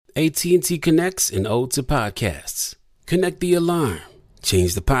AT&T connects an ode to podcasts. Connect the alarm.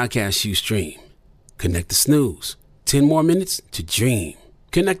 Change the podcast you stream. Connect the snooze. 10 more minutes to dream.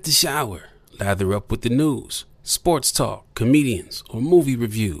 Connect the shower. Lather up with the news, sports talk, comedians, or movie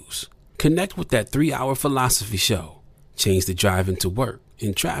reviews. Connect with that 3-hour philosophy show. Change the drive into work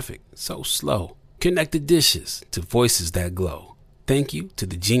in traffic so slow. Connect the dishes to voices that glow. Thank you to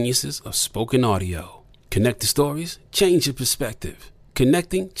the geniuses of spoken audio. Connect the stories, change your perspective.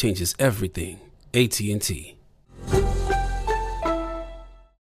 Connecting changes everything. AT&T.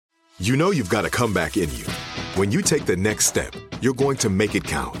 You know you've got a comeback in you. When you take the next step, you're going to make it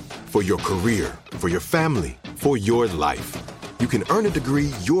count. For your career, for your family, for your life. You can earn a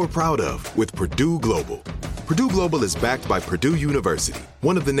degree you're proud of with Purdue Global. Purdue Global is backed by Purdue University,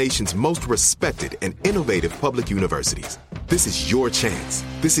 one of the nation's most respected and innovative public universities. This is your chance.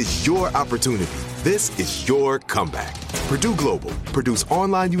 This is your opportunity. This is your comeback. Purdue Global, Purdue's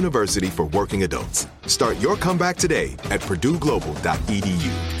online university for working adults. Start your comeback today at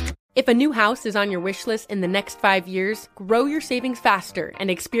purdueglobal.edu. If a new house is on your wish list in the next 5 years, grow your savings faster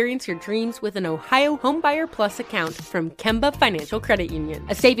and experience your dreams with an Ohio Homebuyer Plus account from Kemba Financial Credit Union.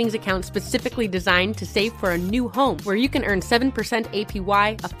 A savings account specifically designed to save for a new home where you can earn 7%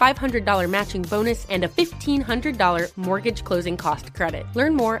 APY, a $500 matching bonus, and a $1,500 mortgage closing cost credit.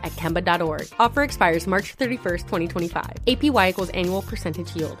 Learn more at Kemba.org. Offer expires March 31st, 2025. APY equals annual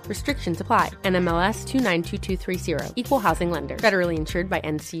percentage yield. Restrictions apply. NMLS 292230. Equal housing lender. Federally insured by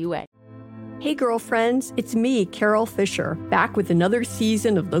NCUA. Hey girlfriends, it's me, Carol Fisher, back with another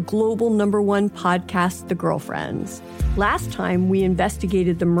season of the global #1 podcast, The Girlfriends. Last time, we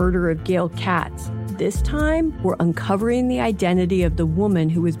investigated the murder of Gail Katz. This time, we're uncovering the identity of the woman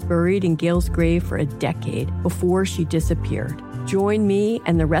who was buried in Gail's grave for a decade before she disappeared. Join me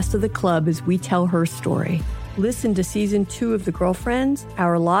and the rest of the club as we tell her story. Listen to Season 2 of The Girlfriends,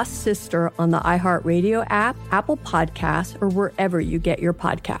 Our Lost Sister on the iHeartRadio app, Apple Podcasts, or wherever you get your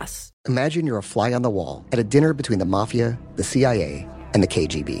podcasts. Imagine you're a fly on the wall at a dinner between the Mafia, the CIA, and the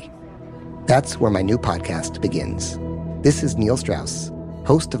KGB. That's where my new podcast begins. This is Neil Strauss,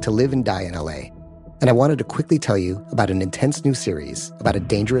 host of To Live and Die in LA. And I wanted to quickly tell you about an intense new series about a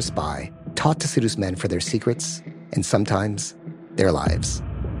dangerous spy taught to seduce men for their secrets and sometimes their lives.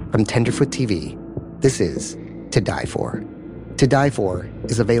 From Tenderfoot TV, this is To Die For. To Die For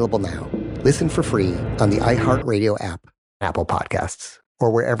is available now. Listen for free on the iHeartRadio app, Apple Podcasts, or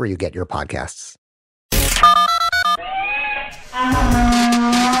wherever you get your podcasts.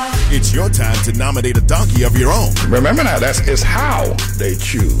 It's your time to nominate a donkey of your own. Remember now, it's how they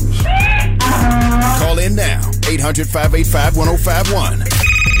choose. Call in now, 800-585-1051.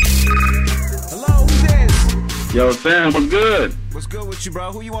 Hello, who's this? Yo, Sam, what's good? What's good with you,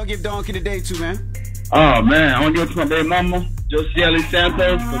 bro? Who you want to give donkey today to, man? Oh, man, I want to give it to my baby mama, Josieli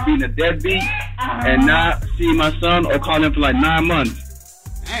Santos, for being a deadbeat and not seeing my son or calling him for like 9 months.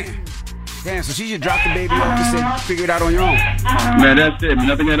 Damn, so she just dropped the baby off and said, figure it out on your own. Man, that's it.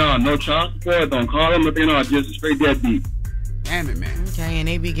 Nothing at all. No child support. Don't call him. Nothing at all. Just a straight deadbeat. Damn it, man. Okay, and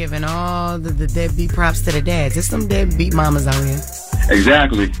they be giving all the deadbeat props to the dads. There's some deadbeat mamas out here.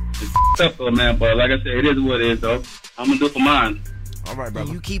 Exactly. It's up though, man. But like I said, it is what it is, though. I'm going to do it for mine. All right, brother.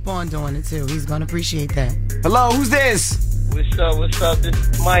 And you keep on doing it, too. He's going to appreciate that. Hello, who's this? What's up? This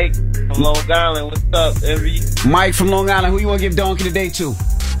is Mike from Long Island. What's up, Envy? Mike from Long Island. Who you want to give donkey today to?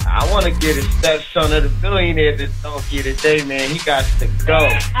 I want to get a stepson of the billionaire the donkey today, man. He got to go.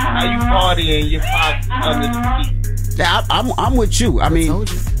 How you partying? Your pops under the seat. Yeah, I'm with you. I mean,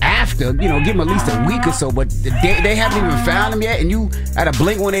 after, give him at least a week or so, but they haven't even found him yet, and you at a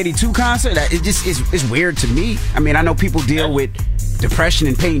Blink-182 concert, it just it's weird to me. I mean, I know people deal with depression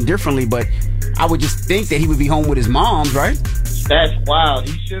and pain differently, but I would just think that he would be home with his moms, right? That's wild.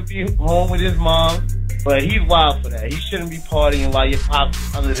 He should be home with his mom. But he's wild for that. He shouldn't be partying while your pop's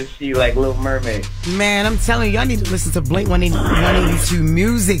under the sea like Little Mermaid. Man, I'm telling you, y'all need to listen to Blink-182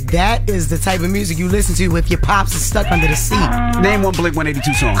 music. That is the type of music you listen to if your pops is stuck under the sea. Name one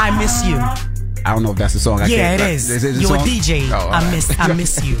Blink-182 song. I Miss You. I don't know if that's the song. It is. You're a DJ. Oh, I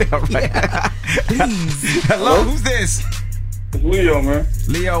miss you. All right. Yeah. Please. Hello, who's this? It's Leo, man.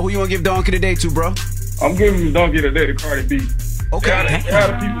 Leo, who you want to give donkey today to, bro? I'm giving the donkey today to Cardi B. Okay. They out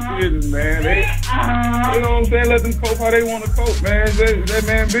of people's business, man. They, you know what I'm saying? Let them cope how they want to cope, man. It's that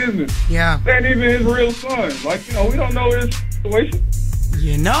man's business. Yeah. That ain't even his real son. Like, we don't know his situation.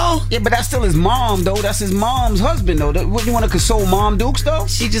 Yeah, but that's still his mom, though. That's his mom's husband, though. What, you want to console Mom Dukes, though?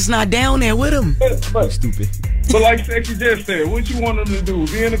 She just not down there with him. But stupid. But like Sexy just said, what you want him to do?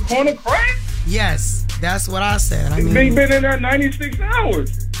 Be in the corner crying? Yes, that's what I said. He's been in there 96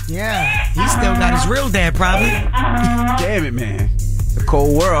 hours. Yeah, he still got his real dad, probably. Damn it, man. The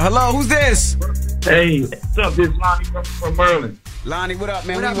cold world. Hello, who's this? Hey, what's up? This is Lonnie from Maryland. Lonnie, what up,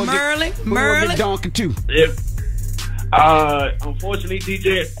 man? What up, Merlin? Who you gonna get donkey to? Yep. Unfortunately,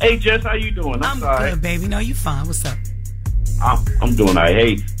 DJ. Hey, Jess, how you doing? I'm sorry. good, baby. No, you fine. What's up? I'm doing all right.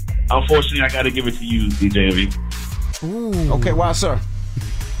 Hey, unfortunately, I got to give it to you, DJ Envy. Ooh. Okay, why, sir?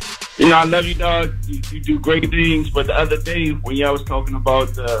 You know, I love you, dog. You do great things. But the other day, when y'all was talking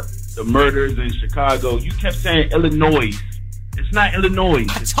about the murders in Chicago, you kept saying Illinois. It's not Illinois.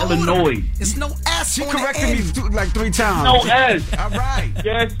 It's Illinois. It's no S. She corrected me like 3 times. No S. All right.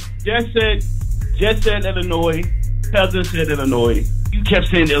 Jess said Illinois. Cousin said Illinois. You kept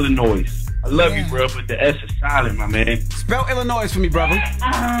saying Illinois. I love you, bro, but the S is silent, my man. Spell Illinois for me, brother.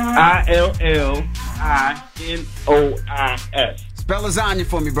 ILLINOIS. Spell lasagna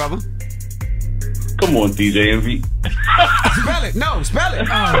for me, brother. Come on, DJ Envy. Spell it. No, spell it.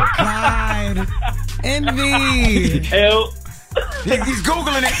 Oh, God. Envy. He's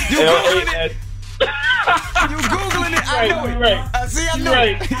Googling it. You Googling it. You Googling it. I know it. Right. I know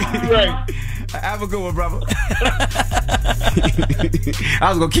it. You're right. Have a good one, brother. I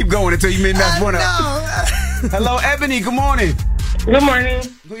was going to keep going until you made mess one up. Hello, Ebony. Good morning. Good morning.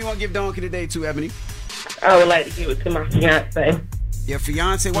 Who you want to give donkey today to, Ebony? I would like to give it to my fiance. Your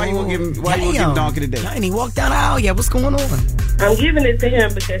fiance? Why you want to give him donkey today? I ain't even walked down the aisle yet. What's going on? I'm giving it to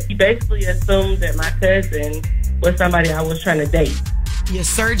him because he basically assumed that my cousin was somebody I was trying to date. Your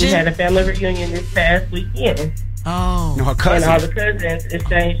surgeon? We had a family reunion this past weekend. Oh. No, her cousin. And all the cousins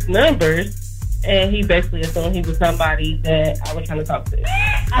exchanged numbers. And he basically assumed he was somebody that I was trying to talk to.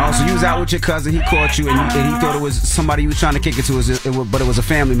 Oh, so you was out with your cousin, he caught you, and he thought it was somebody you was trying to kick it to, but it was a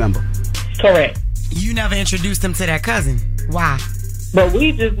family member. Correct. You never introduced him to that cousin. Why? But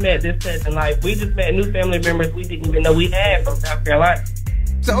we just met this cousin. Like, we just met new family members we didn't even know we had from South Carolina.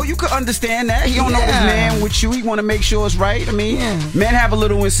 So you could understand that. He don't know his man with you. He want to make sure it's right. I mean, men have a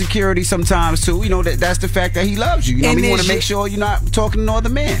little insecurity sometimes, too. You know, that's the fact that he loves you. You know what I mean? You want to make sure you're not talking to no other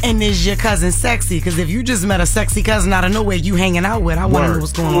man. And is your cousin sexy? Because if you just met a sexy cousin out of nowhere you hanging out with, I want to know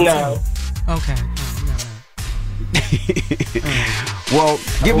what's going on. No. Okay. Well,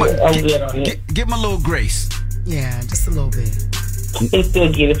 give him a little grace. Yeah, just a little bit. He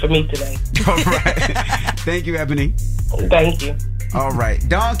still get it for me today. All right. Thank you, Ebony. Thank you. All right.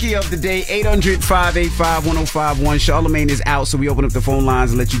 Donkey of the day, 800-585-1051. Charlemagne is out, so we open up the phone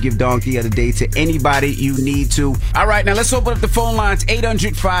lines and let you give Donkey of the day to anybody you need to. All right, now let's open up the phone lines,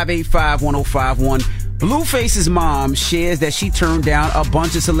 800-585-1051. Blueface's mom shares that she turned down a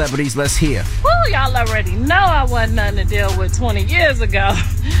bunch of celebrities. Let's hear. Well, y'all already know I wasn't nothing to deal with 20 years ago.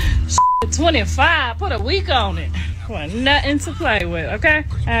 25, put a week on it. Wasn't nothing to play with, okay?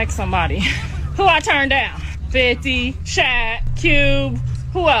 Ask somebody. Who I turned down? 50, Shaq, Cube,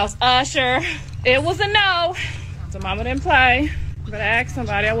 who else? Usher. It was a no. So mama didn't play. But I asked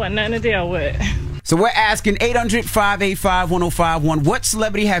somebody, I wasn't nothing to deal with. So we're asking 800-585-1051. What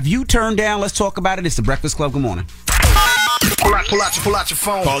celebrity have you turned down? Let's talk about it. It's the Breakfast Club. Good morning. Pull out your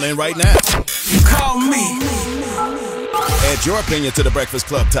phone. Call in right now. Call me. Add your opinion to the Breakfast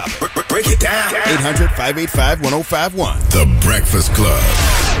Club topic. Break it down. 800-585-1051. The Breakfast Club.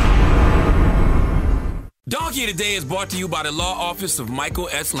 Donkey of the Day is brought to you by the law office of Michael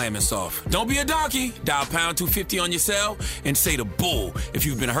S. Lamonsoff. Don't be a donkey. Dial pound 250 on your cell and say the bull if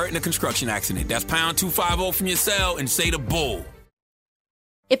you've been hurt in a construction accident. That's pound 250 from your cell and say the bull.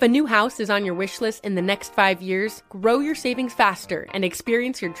 If a new house is on your wish list in the next 5 years, grow your savings faster and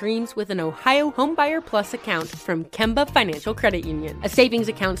experience your dreams with an Ohio Homebuyer Plus account from Kemba Financial Credit Union. A savings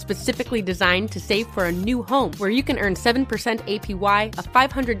account specifically designed to save for a new home where you can earn 7% APY, a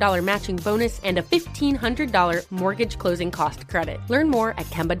 $500 matching bonus, and a $1,500 mortgage closing cost credit. Learn more at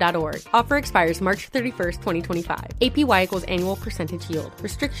Kemba.org. Offer expires March 31st, 2025. APY equals annual percentage yield.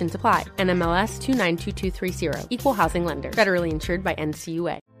 Restrictions apply. NMLS 292230. Equal housing lender. Federally insured by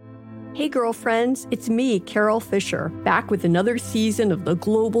NCUA. Hey girlfriends, it's me, Carol Fisher, back with another season of the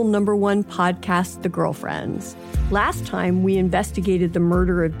global #1 podcast, The Girlfriends. Last time, we investigated the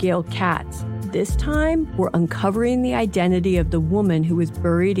murder of Gail Katz. This time, we're uncovering the identity of the woman who was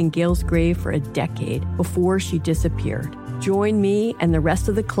buried in Gail's grave for a decade before she disappeared. Join me and the rest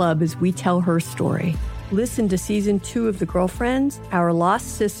of the club as we tell her story. Listen to Season 2 of The Girlfriends, Our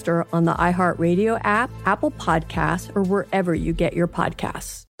Lost Sister on the iHeartRadio app, Apple Podcasts, or wherever you get your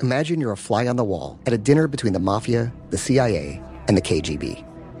podcasts. Imagine you're a fly on the wall at a dinner between the mafia, the CIA, and the KGB.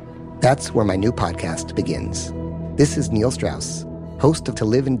 That's where my new podcast begins. This is Neil Strauss, host of To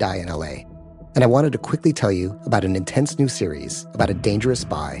Live and Die in LA. And I wanted to quickly tell you about an intense new series about a dangerous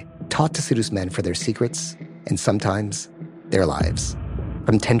spy taught to seduce men for their secrets and sometimes their lives.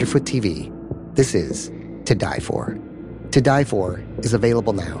 From Tenderfoot TV, this is To Die For. To Die For is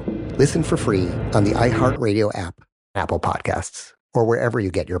available now. Listen for free on the iHeartRadio app, Apple Podcasts, or wherever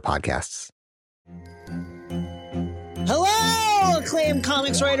you get your podcasts. Hello, acclaimed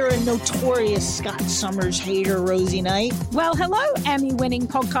comics writer and notorious Scott Summers hater, Rosie Knight. Well, hello, Emmy-winning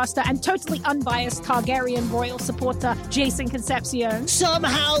podcaster and totally unbiased Targaryen royal supporter, Jason Concepcion.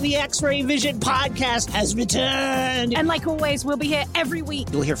 Somehow the X-Ray Vision podcast has returned. And like always, we'll be here every week.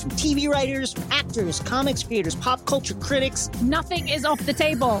 You'll hear from TV writers, actors, comics creators, pop culture critics. Nothing is off the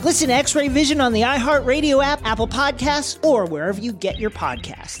table. Listen to X-Ray Vision on the iHeartRadio app, Apple Podcasts, or wherever you get your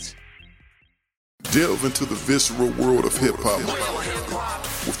podcasts. Delve into the visceral world of hip-hop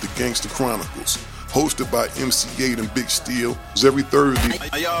with the Gangsta Chronicles, hosted by MC8 and Big Steel. Every Thursday, a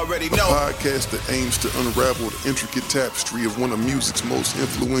podcast that aims to unravel the intricate tapestry of one of music's most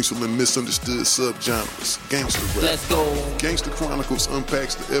influential and misunderstood subgenres, gangsta rap. Let's go. Gangsta Chronicles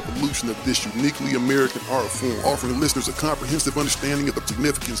unpacks the evolution of this uniquely American art form, offering listeners a comprehensive understanding of the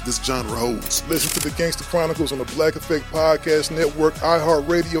significance this genre holds. Listen to the Gangsta Chronicles on the Black Effect Podcast Network,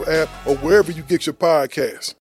 iHeartRadio app, or wherever you get your podcasts.